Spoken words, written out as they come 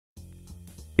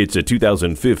It's a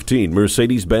 2015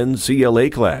 Mercedes-Benz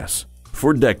CLA-Class.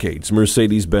 For decades,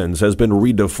 Mercedes-Benz has been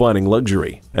redefining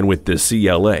luxury, and with the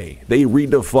CLA, they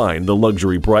redefined the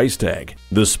luxury price tag.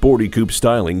 The sporty coupe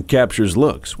styling captures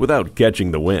looks without catching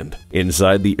the wind.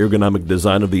 Inside, the ergonomic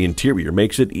design of the interior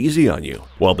makes it easy on you,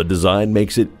 while the design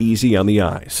makes it easy on the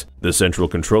eyes. The central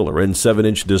controller and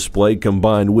 7-inch display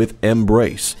combined with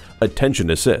Embrace,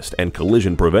 Attention Assist, and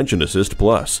Collision Prevention Assist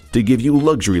Plus to give you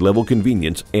luxury-level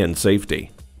convenience and safety.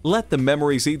 Let the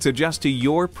memory seats adjust to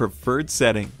your preferred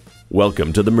setting.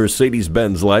 Welcome to the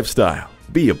Mercedes-Benz lifestyle.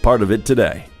 Be a part of it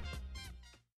today.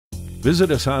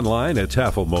 Visit us online at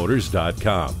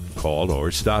tafelmotors.com. Call or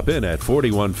stop in at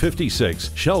 4156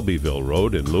 Shelbyville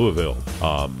Road in Louisville.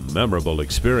 A memorable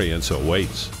experience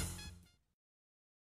awaits.